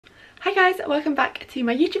Hi guys, welcome back to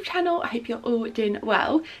my YouTube channel. I hope you're all doing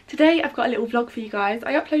well. Today I've got a little vlog for you guys.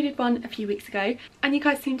 I uploaded one a few weeks ago and you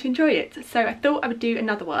guys seem to enjoy it, so I thought I would do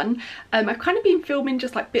another one. I've kind of been filming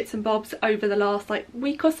just like bits and bobs over the last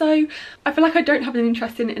week or so. I feel like I don't have an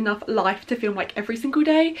interesting enough life to film like every single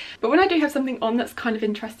day, but when I do have something on that's kind of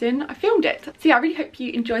interesting, I filmed it. So yeah, I really hope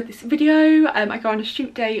you enjoyed this video. I go on a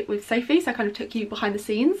shoot day with Sophie, so I kind of took you behind the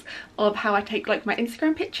scenes of how I take like my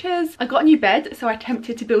Instagram pictures. I got a new bed, so I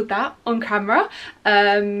attempted to build that on camera.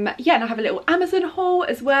 Yeah, and I have a little Amazon haul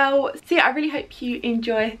as well. So yeah, I really hope you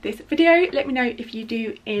enjoy this video. Let me know if you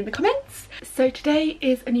do in the comments. So today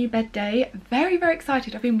is a new bed day. Very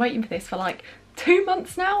excited. I've been waiting for this for like 2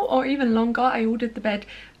 months now, or even longer. I ordered the bed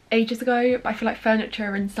ages ago, but I feel like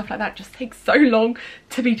furniture and stuff like that just takes so long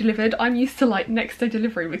to be delivered. I'm used to like next day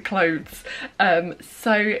delivery with clothes.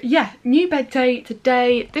 So yeah, new bed day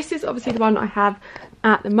today. This is obviously the one I have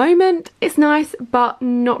at the moment. It's nice, but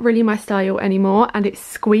not really my style anymore, and it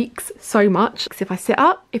squeaks so much. Because if I sit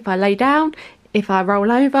up, if I lay down, if I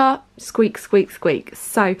roll over, squeak, squeak, squeak.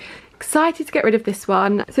 So excited to get rid of this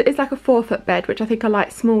one. So it's like a 4-foot bed, which I think I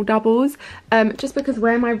like small doubles, just because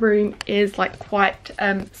where my room is like quite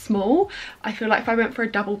small, I feel like if I went for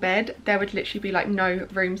a double bed there would literally be like no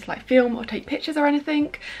room to like film or take pictures or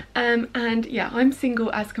anything. And yeah, I'm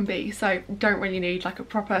single as can be, so don't really need like a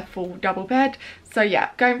proper full double bed. So yeah,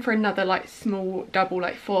 going for another like small double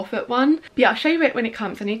like 4-foot one. But yeah, I'll show you it when it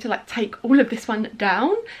comes. I need to like take all of this one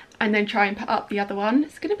down and then try and put up the other one.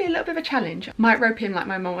 It's gonna be a little bit of a challenge. Might rope in like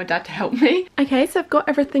my mum or dad to help me. Okay, so I've got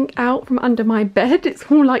everything out from under my bed. It's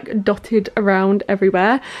all like dotted around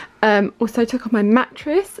everywhere. Also took off my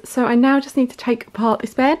mattress, so I now just need to take apart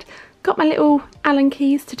this bed. Got my little Allen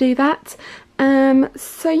keys to do that.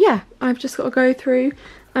 So yeah, I've just got to go through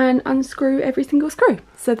and unscrew every single screw.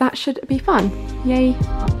 So that should be fun. Yay.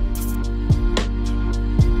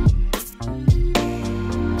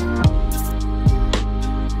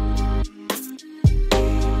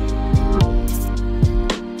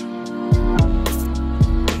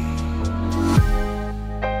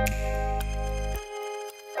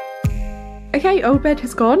 Okay, old bed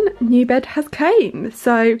has gone, new bed has came.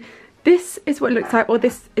 So this is what it looks like. Well,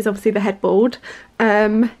 this is obviously the headboard.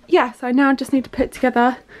 Yeah, so I now just need to put it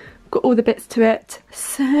together, got all the bits to it.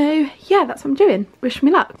 So yeah, that's what I'm doing. Wish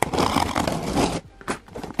me luck.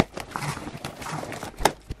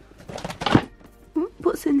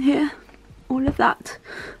 What's in here? All of that.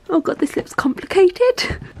 Oh god, this looks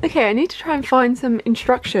complicated. Okay, I need to try and find some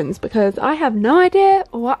instructions because I have no idea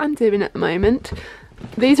what I'm doing at the moment.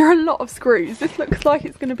 These are a lot of screws. This looks like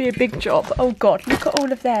it's going to be a big job. Oh god, look at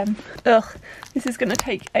all of them. Ugh, this is going to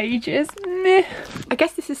take ages. Meh. I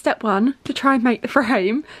guess this is step 1 to try and make the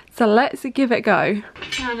frame. So let's give it a go.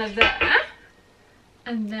 Kind of there.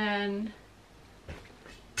 And then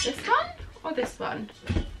this one or this one?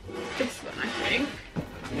 This one, I think.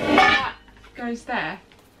 That goes there.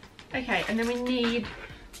 Okay, and then we need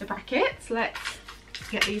the brackets. Let's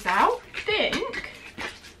get these out. I think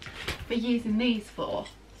we're using these for.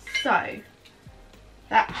 So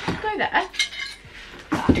that should go there.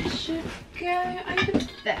 That should go over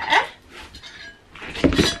there.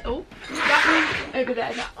 Oh, that one over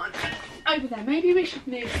there, that one over there. Maybe we should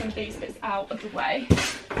move some of these bits out of the way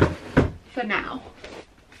for now.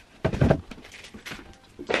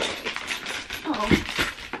 Oh,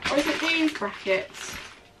 or is it these brackets?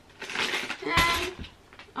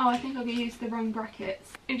 Oh, I think I'll use the wrong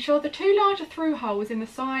brackets. Ensure the 2 larger through holes in the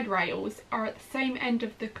side rails are at the same end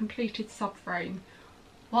of the completed subframe.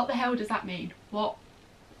 What the hell does that mean? What?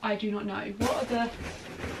 I do not know. What are the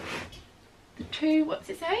 2, what does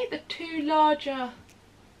it say? The 2 larger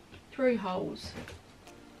through holes.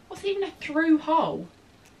 What's even a through hole?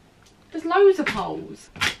 There's loads of holes.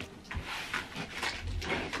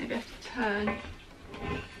 Maybe I have to turn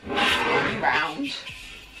around.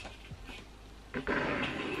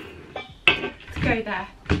 Go there.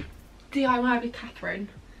 DIY with Katherine.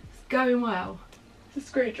 It's going well. It's a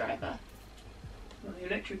screwdriver. An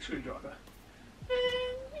electric screwdriver?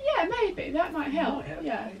 Yeah, maybe. That might help.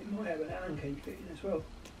 Yeah. It might have an Allen key fitting as well.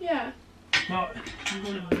 Yeah. Right,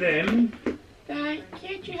 one of them. Thank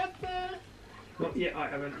you. Do you have the... Not yet, I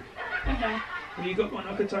haven't. Okay. Have you got one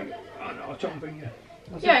I could take? Oh no, I'll try and bring you.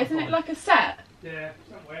 Yeah, isn't it like a set? Yeah,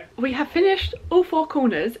 somewhere. We have finished all 4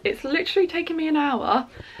 corners. It's literally taken me an hour.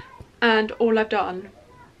 And all I've done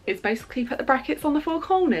is basically put the brackets on the 4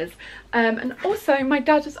 corners. And also my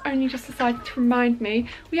dad has only just decided to remind me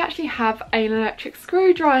we actually have an electric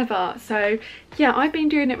screwdriver. So yeah, I've been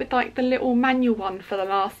doing it with like the little manual one for the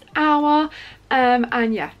last hour.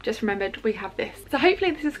 And yeah, just remembered we have this. So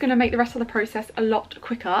hopefully this is going to make the rest of the process a lot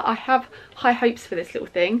quicker. I have high hopes for this little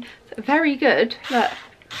thing. It's very good. Look.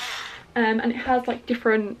 And it has like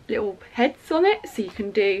different little heads on it, so you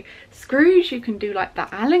can do screws, you can do like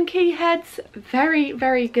the Allen key heads. Very,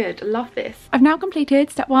 very good. Love this. I've now completed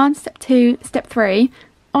step 1, step 2, step 3.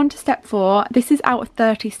 On to step 4. This is out of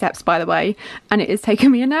 30 steps, by the way, and it has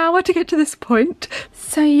taken me an hour to get to this point.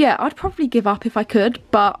 So yeah, I'd probably give up if I could,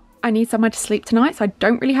 but I need somewhere to sleep tonight, so I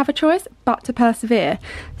don't really have a choice but to persevere.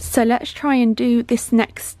 So let's try and do this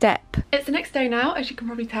next step. It's the next day now, as you can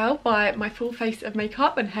probably tell by my full face of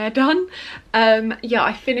makeup and hair done. Yeah,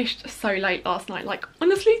 I finished so late last night. Like,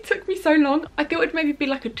 honestly, it took me so long. I thought it would maybe be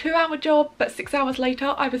like a 2-hour job, but 6 hours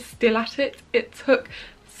later I was still at it. It took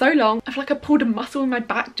so long. I feel like I pulled a muscle in my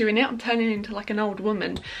back doing it. I'm turning into like an old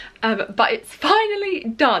woman, but it's finally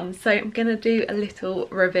done. So I'm gonna do a little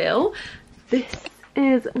reveal. This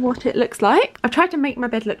is what it looks like. I've tried to make my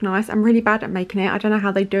bed look nice. I'm really bad at making it. I don't know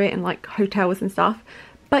how they do it in like hotels and stuff,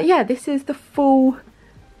 but yeah, this is the full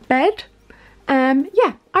bed.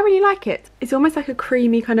 Yeah, I really like it. It's almost like a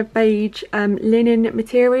creamy kind of beige linen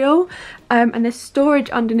material, and there's storage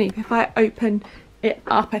underneath. If I open it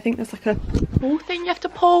up, I think there's like a pull thing you have to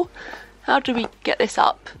pull. How do we get this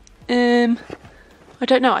up? I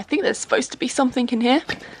don't know. I think there's supposed to be something in here.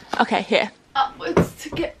 Okay, here. Upwards to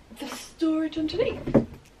get the storage underneath.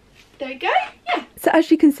 There you go. Yeah. So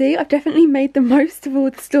as you can see, I've definitely made the most of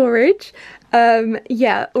all the storage.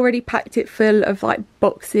 Yeah, already packed it full of like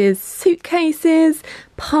boxes, suitcases,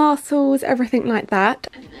 parcels, everything like that.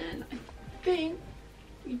 And then I think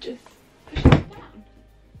you just push it down.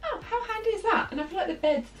 Oh, how handy is that? And I feel like the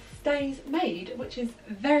bed stays made, which is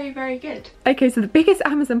very, very good. Okay, so the biggest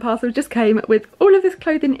Amazon parcel just came with all of this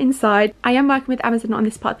clothing inside. I am working with Amazon on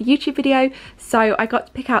this part of the YouTube video, so I got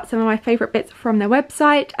to pick out some of my favourite bits from their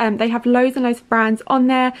website. They have loads and loads of brands on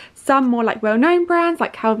there, some more like well-known brands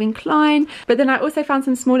like Calvin Klein, but then I also found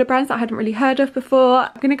some smaller brands that I hadn't really heard of before.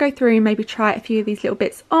 I'm gonna go through and maybe try a few of these little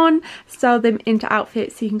bits on, style them into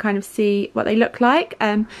outfits so you can kind of see what they look like.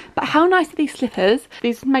 But how nice are these slippers?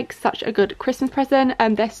 These make such a good Christmas present,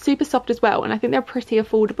 and they're super soft as well, and I think they're pretty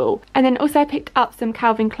affordable. And then also I picked up some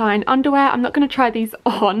Calvin Klein underwear. I'm not going to try these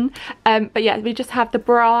on, but yeah, we just have the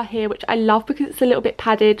bra here, which I love because it's a little bit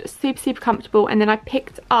padded, super comfortable. And then I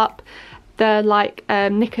picked up the like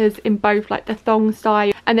knickers in both like the thong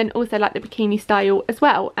style and then also like the bikini style as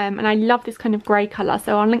well, and I love this kind of grey colour,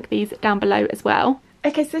 so I'll link these down below as well.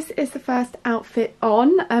 Okay, so this is the first outfit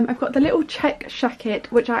on. I've got the little check shacket,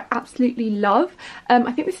 which I absolutely love.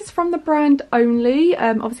 I think this is from the brand Only.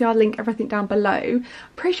 Obviously I'll link everything down below.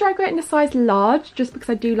 Pretty sure I got it in a size large, just because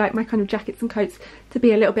I do like my kind of jackets and coats to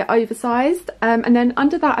be a little bit oversized. And then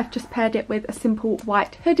under that I've just paired it with a simple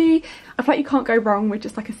white hoodie. I feel like you can't go wrong with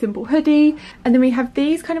just like a simple hoodie. And then we have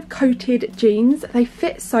these kind of coated jeans. They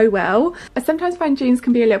fit so well. I sometimes find jeans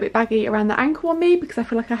can be a little bit baggy around the ankle on me because I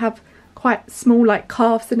feel like I have quite small like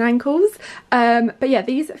calves and ankles, but yeah,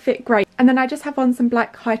 these fit great. And then I just have on some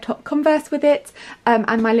black high top Converse with it,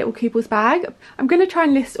 and my little Kubles bag. I'm going to try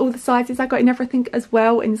and list all the sizes I got in everything as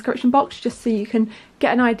well in the description box, just so you can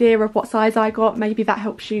get an idea of what size I got. Maybe that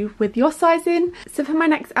helps you with your sizing. So for my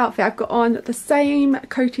next outfit, I've got on the same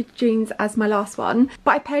coated jeans as my last one,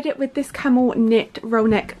 but I paired it with this camel knit roll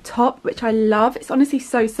neck top, which I love. It's honestly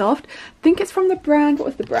so soft. I think it's from the brand, what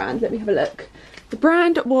was the brand? Let me have a look. The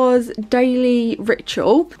brand was Daily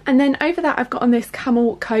Ritual. And then over that I've got on this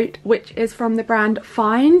camel coat, which is from the brand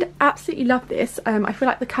Find. Absolutely love this. I feel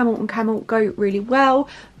like the camel and camel go really well.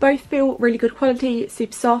 Both feel really good quality,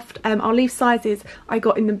 super soft. I'll leave sizes I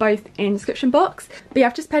got in them both in the description box. But yeah,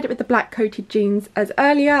 I've just paired it with the black coated jeans as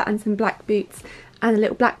earlier and some black boots and a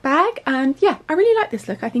little black bag. And yeah, I really like this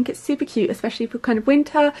look. I think it's super cute, especially for kind of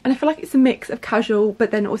winter, and I feel like it's a mix of casual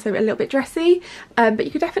but then also a little bit dressy. But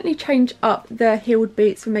you could definitely change up the heeled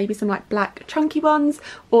boots for maybe some like black chunky ones,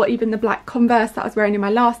 or even the black Converse that I was wearing in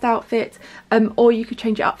my last outfit, or you could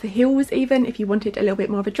change it up for heels even if you wanted a little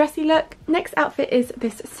bit more of a dressy look. Next outfit is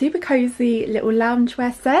this super cozy little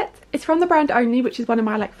loungewear set. It's from the brand Only, which is one of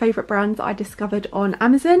my like favourite brands that I discovered on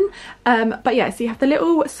Amazon. But yeah, so you have the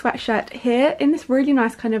little sweatshirt here in this really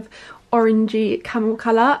nice kind of orangey camel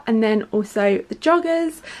colour, and then also the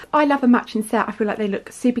joggers. I love a matching set. I feel like they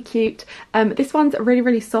look super cute. This one's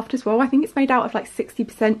really soft as well. I think it's made out of like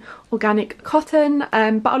 60% organic cotton,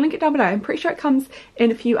 but I'll link it down below. I'm pretty sure it comes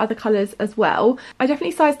in a few other colours as well. I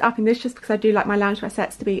definitely sized up in this just because I do like my loungewear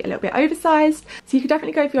sets to be a little bit oversized, so you could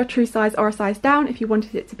definitely go for your true size or a size down if you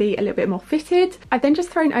wanted it to be a little bit more fitted. I've then just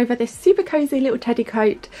thrown over this super cozy little teddy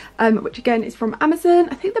coat, which again is from Amazon.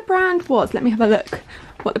 I think the brand was, let me have a look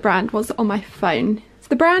what the brand was on my phone. So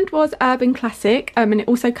the brand was Urban Classic, and it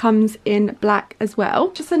also comes in black as well.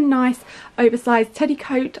 Just a nice oversized teddy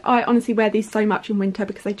coat. I honestly wear these so much in winter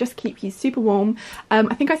because they just keep you super warm.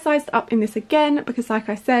 I think I sized up in this again because, like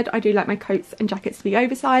I said, I do like my coats and jackets to be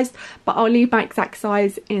oversized, but I'll leave my exact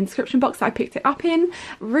size in the description box that I picked it up in.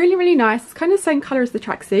 Really, really nice. It's kind of the same colour as the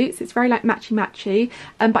tracksuits. It's very like matchy,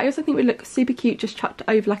 but I also think it would look super cute just chucked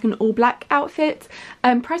over like an all black outfit.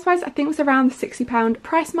 Price wise, I think it was around the £60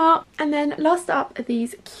 price mark. And then last up are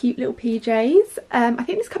these cute little PJs. I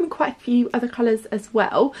think there's come in quite a few other colours as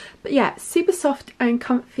well, but yeah, super soft and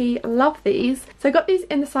comfy. Love these. So I got these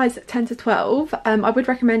in the size 10 to 12. I would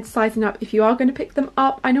recommend sizing up if you are going to pick them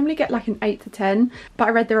up. I normally get like an 8 to 10, but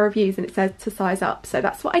I read the reviews and it says to size up, so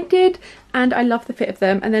that's what I did, and I love the fit of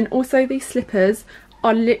them. And then also these slippers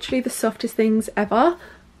are literally the softest things ever.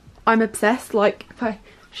 I'm obsessed, like if I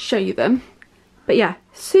show you them. But yeah,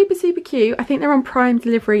 super cute. I think they're on Prime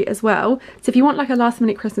delivery as well, so if you want like a last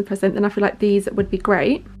minute Christmas present, then I feel like these would be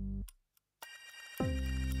great.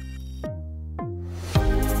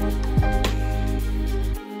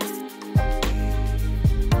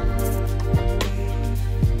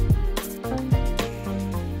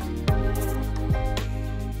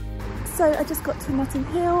 So I just got to Notting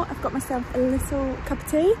Hill. I've got myself a little cup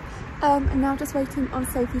of tea, and now just waiting on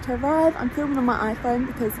Sophie to arrive. I'm filming on my iPhone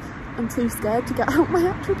because I'm too scared to get out my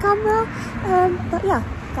actual camera, but yeah,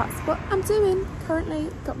 that's what I'm doing currently.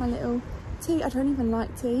 Got my little tea. I don't even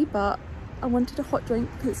like tea, but I wanted a hot drink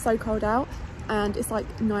because it's so cold out and it's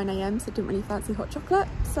like 9 AM, so I didn't really fancy hot chocolate,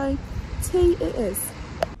 so tea it is.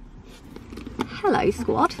 Hello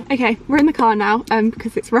squad. Okay, we're in the car now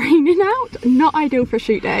because it's raining out. Not ideal for a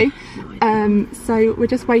shoot day. So we're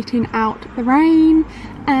just waiting out the rain.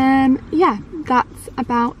 Yeah, that's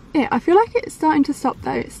about it. I feel like it's starting to stop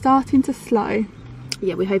though. It's starting to slow.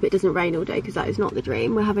 Yeah, we hope it doesn't rain all day because that is not the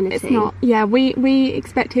dream. We're having a tea. It's not. Yeah, we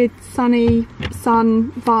expected sunny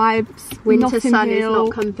sun vibes. Winter Notting sun has Hill.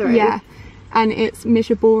 not come through. Yeah, and it's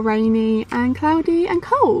miserable, rainy and cloudy and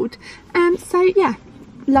cold. So yeah,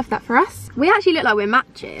 love that for us. We actually look like we're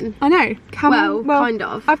matching. I know. Camel, well, kind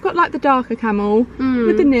of. I've got like the darker camel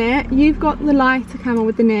with the knit. You've got the lighter camel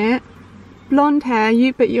with the knit. Blonde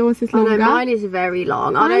hair, but yours is longer. Oh no, mine is very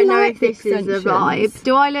long. I don't know if this is a vibe.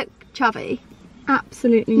 Do I look chubby?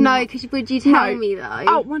 Absolutely no, not. because would you tell me though?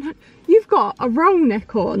 Oh, 100. You've got a roll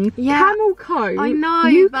neck on, camel coat. I know,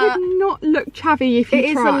 you but could not look chubby if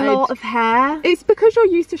you tried. It is a lot of hair. It's because you're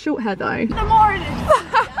used to short hair though. The more it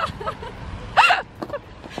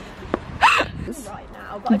is. Right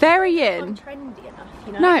now, but very in. Trendy enough,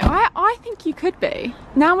 you know? No, I think you could be.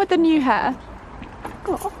 Now with the new hair.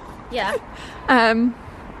 Oh. Yeah.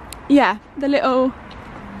 Yeah, the little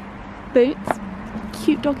boots.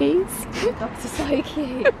 Cute doggies. Dogs are so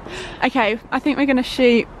cute. Okay, I think we're gonna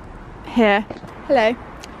shoot here. Hello.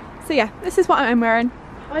 So yeah, this is what I'm wearing.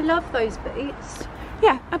 I love those boots.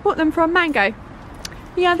 Yeah, I bought them from Mango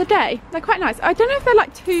the other day. They're quite nice. I don't know if they're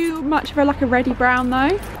like too much of a like a reddy brown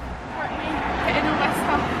though. Currently getting all my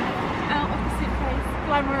stuff out of the suitcase.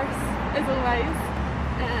 Glamorous as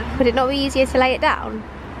always. Would it not be easier to lay it down?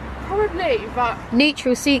 Probably, but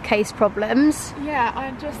neutral suitcase problems. yeah, I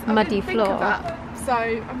Muddy didn't think floor. of that. So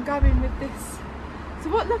I'm going with this. So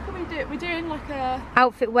what look are we doing? We're doing like a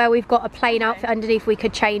outfit where we've got a plain outfit underneath. We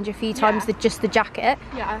could change a few times just the jacket.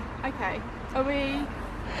 Yeah, okay.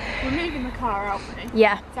 We're moving the car, aren't we?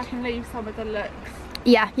 Yeah. So I can leave some of the looks.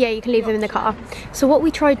 Yeah, you can leave them in the car. So what we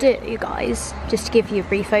try to do, you guys, just to give you a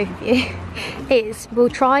brief overview, is we'll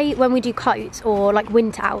try when we do coats or like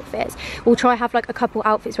winter outfits, we'll try have like a couple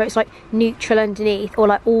outfits where it's like neutral underneath or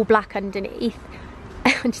like all black underneath.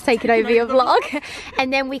 I'm just taking over your vlog.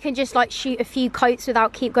 And then we can just like shoot a few coats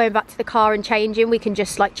without keep going back to the car and changing. We can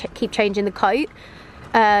just like keep changing the coat.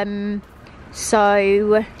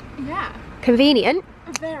 So yeah, convenient.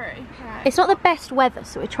 Very. Right. It's not the best weather,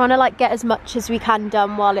 so we're trying to like get as much as we can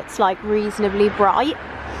done while it's like reasonably bright.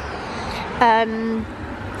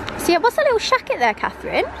 So yeah, what's a little shacket there,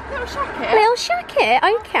 Catherine? Little shacket? Little shacket,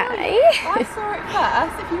 okay. I saw it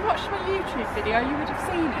first. If you watched my YouTube video, you would have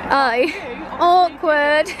seen it. Oh,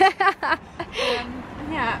 awkward.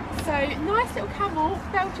 Yeah, so nice little camel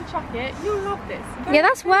belted jacket. You'll love this. Yeah,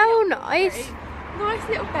 that's well nice. Nice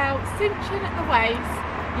little belt, cinching at the waist.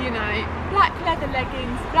 You know, black leather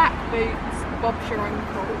leggings, black boots, Bob's your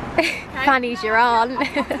uncle. Okay? Fanny's your aunt. I'll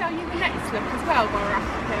tell you the next look as well while we're at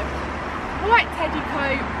here. White teddy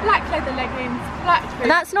coat, black leather leggings, black boots. And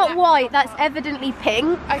that's not white, that's evidently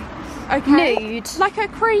pink. Okay. Nude. Like a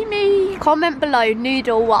creamy... Comment below, nude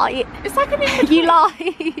or white. It's like an in-between. You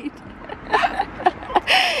lied.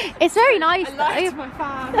 It's very nice I lied to my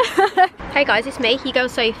fans. Hey guys, it's me, your girl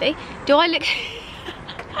Sophie. Do I look...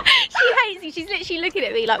 She hates me. She's literally looking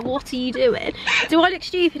at me like, what are you doing? Do I look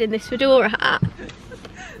stupid in this fedora hat?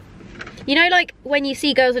 You know, like when you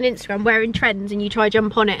see girls on Instagram wearing trends and you try to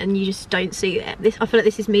jump on it and you just don't see it. I feel like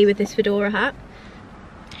this is me with this fedora hat.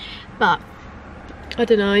 But I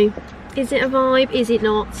don't know. Is it a vibe? Is it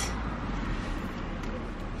not?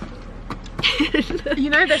 You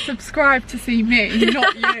know they're subscribed to see me,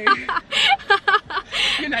 not you.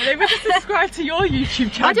 You know, they would have subscribed to your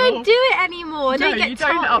YouTube channel. I don't do it anymore. I don't get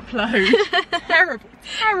time. Don't upload.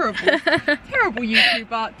 Terrible, terrible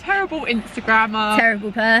YouTuber, terrible Instagrammer.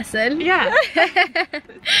 Terrible person. Yeah.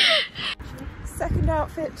 Second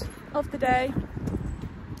outfit of the day.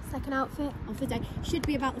 Second outfit of the day. Should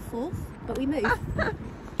be about the 4th, but we move.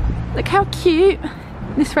 Look how cute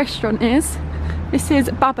this restaurant is. This is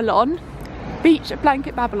Babylon. Beach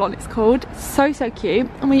Blanket Babylon it's called. So cute,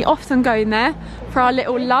 and we often go in there for our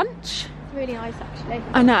little lunch. It's really nice actually.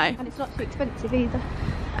 I know. And it's not too expensive either.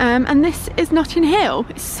 And this is Notting Hill.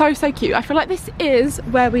 It's so cute. I feel like this is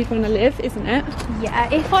where we'd want to live, isn't it?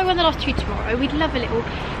 Yeah, if I won the lottery tomorrow, we'd love a little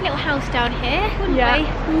house down here, wouldn't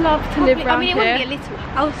we? Love to live around here. I mean, it wouldn't be a little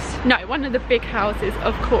house. No, one of the big houses,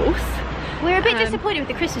 of course. We're a bit disappointed with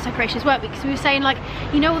the Christmas decorations, weren't we? Because we were saying, like,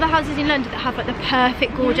 you know all the houses in London that have like the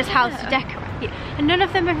perfect gorgeous house to decorate, and none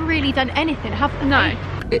of them have really done anything, have they? No.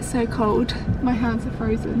 It's so cold. My hands are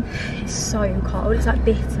frozen. It's so cold. It's like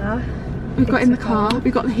bitter. We've got in the car.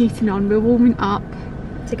 We've got the heating on. We're warming up.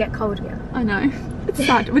 To get cold again. I know. It's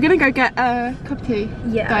sad. We're gonna go get a cup of tea.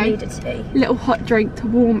 Yeah, though. I need a tea. Little hot drink to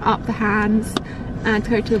warm up the hands and to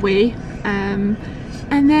go to the wee. And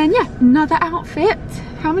then yeah, another outfit.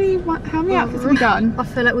 How many outfits have we done? I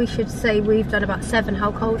feel like we should say we've done about 7,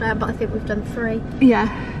 how cold I am, but I think we've done 3. Yeah.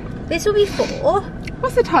 This will be 4.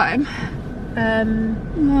 What's the time?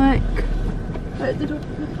 Like,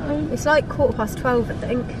 it's like 12:15, I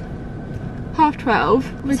think.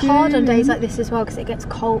 12:30. It's hard on days like this as well because it gets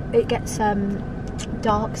cold. It gets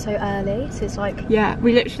dark so early, so it's like, yeah,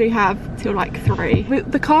 we literally have till like 3.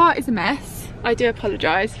 The car is a mess. I do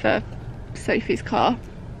apologise for Sophie's car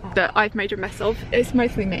that I've made a mess of. It's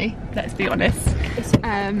mostly me, let's be honest. It's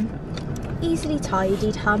easily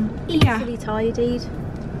tidied, hum. Easily tidied.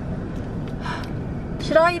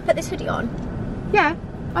 Should I put this hoodie on? Yeah,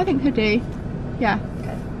 I think hoodie. Yeah.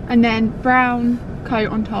 Okay. And then brown coat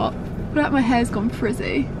on top. But my hair's gone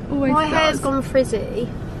frizzy. Always my hair's gone frizzy.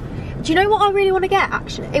 Do you know what I really want to get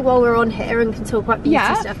actually? While we're on here and can talk about beauty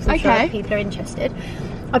stuff, because I'm sure people are interested.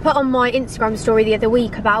 I put on my Instagram story the other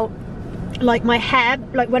week about like my hair,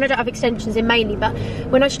 like when I don't have extensions in mainly, but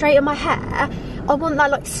when I straighten my hair, I want that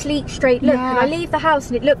like sleek straight look. And I leave the house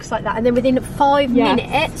and it looks like that, and then within 5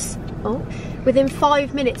 minutes, within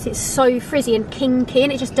 5 minutes it's so frizzy and kinky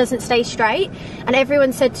and it just doesn't stay straight. And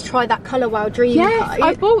everyone said to try that Colour Wow Dream coat.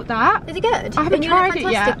 I bought that. Is it good? I haven't tried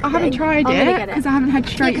it yet. I haven't tried it because I haven't had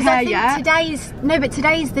straight hair yet.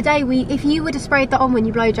 Today's the day if you would have sprayed that on when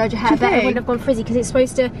you blow dried your hair, bet it wouldn't have gone frizzy, because it's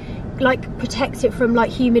supposed to like protect it from like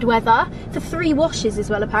humid weather for 3 washes as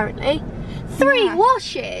well, apparently. 3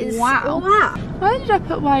 washes. Wow. Where did I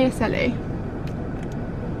put YSLE?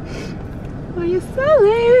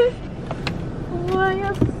 YSLE.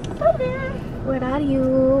 Where are you?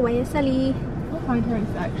 YSLE? I'll find her in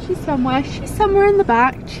a sec. She's somewhere in the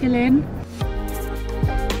back chilling.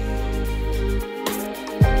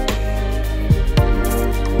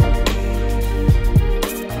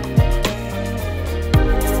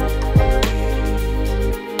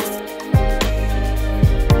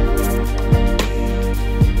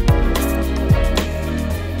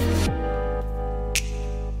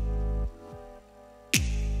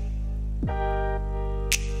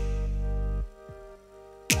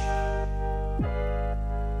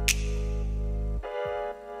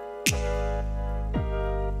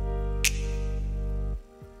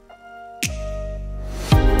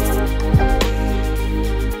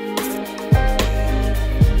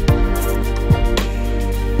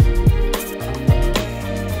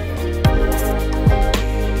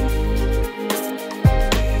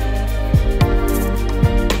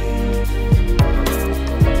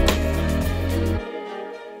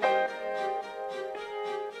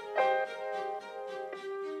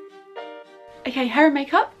 Okay, hair and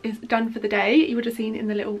makeup is done for the day. You would have seen in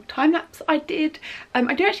the little time lapse I did.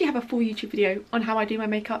 I do actually have a full YouTube video on how I do my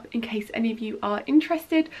makeup in case any of you are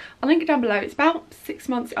interested. I'll link it down below. It's about 6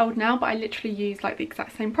 months old now, but I literally use like the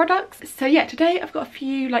exact same products. So yeah, today I've got a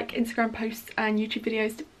few like Instagram posts and YouTube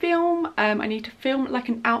videos to film. I need to film like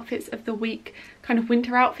an outfits of the week kind of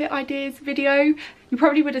winter outfit ideas video. You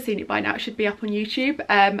probably would have seen it by now, it should be up on YouTube.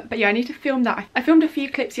 But yeah, I need to film that. I filmed a few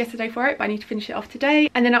clips yesterday for it, but I need to finish it off today.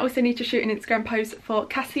 And then I also need to shoot an Instagram post for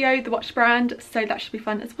Casio, the watch brand, so that should be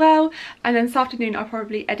fun as well. And then this afternoon I'll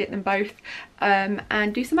probably edit them both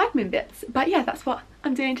and do some admin bits. But yeah, that's what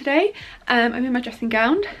I'm doing today. I'm in my dressing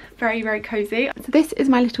gown, very, very cozy. So this is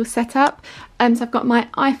my little setup. So I've got my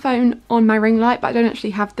iPhone on my ring light, but I don't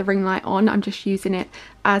actually have the ring light on. I'm just using it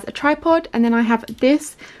as a tripod. And then I have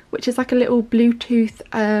this, which is like a little Bluetooth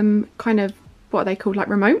kind of, what are they called, like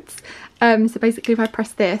remotes. So basically if I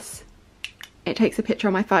press this, it takes a picture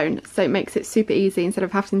on my phone, so it makes it super easy. Instead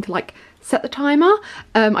of having to like set the timer,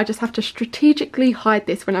 I just have to strategically hide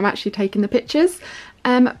this when I'm actually taking the pictures.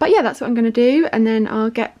 But yeah, that's what I'm going to do, and then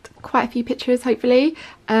I'll get quite a few pictures hopefully,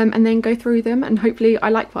 and then go through them, and hopefully I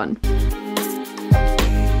like one.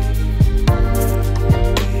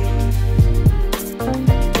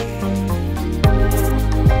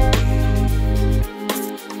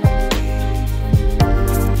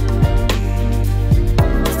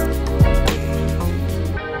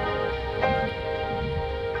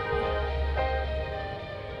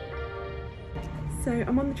 So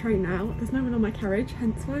I'm on the train now, there's no one on my carriage,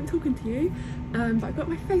 hence why I'm talking to you. But I've got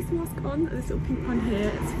my face mask on, this little pink one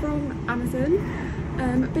here, it's from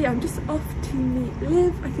Amazon. But yeah, I'm just off to meet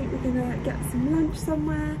Liv. I think we're gonna get some lunch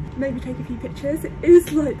somewhere, maybe take a few pictures. It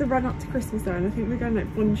is like the run up to Christmas though, and I think we're going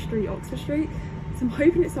like Bond Street, Oxford Street. So I'm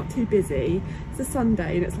hoping it's not too busy. It's a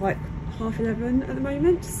Sunday and it's like 11:30 at the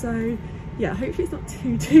moment. So yeah, hopefully it's not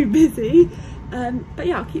too busy. But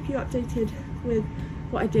yeah, I'll keep you updated with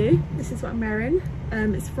what I do. This is what I'm wearing.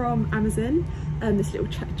 It's from Amazon. This little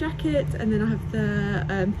check jacket, and then I have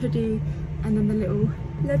the hoodie, and then the little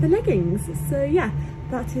leather leggings. So yeah,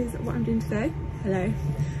 that is what I'm doing today. Hello.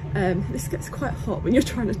 This gets quite hot when you're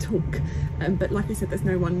trying to talk, but like I said, there's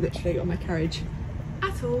no one literally on my carriage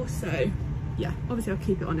at all. So yeah, obviously I'll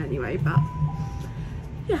keep it on anyway, but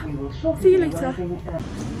yeah, see you later.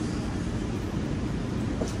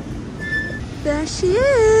 There she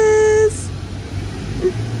is.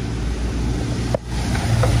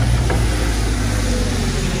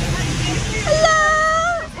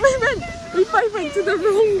 We both went to the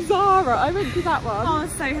wrong Zara. I went to that one. Oh,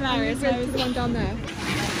 it's so hilarious. And you went to the one down there.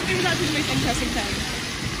 Maybe that's the most interesting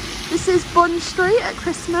thing. This is Bond Street at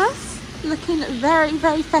Christmas. Looking very,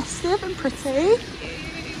 very festive and pretty.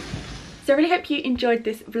 So I really hope you enjoyed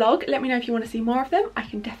this vlog. Let me know if you want to see more of them. I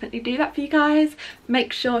can definitely do that for you guys.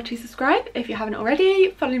 Make sure to subscribe if you haven't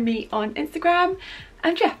already. Follow me on Instagram.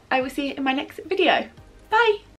 And yeah, I will see you in my next video. Bye!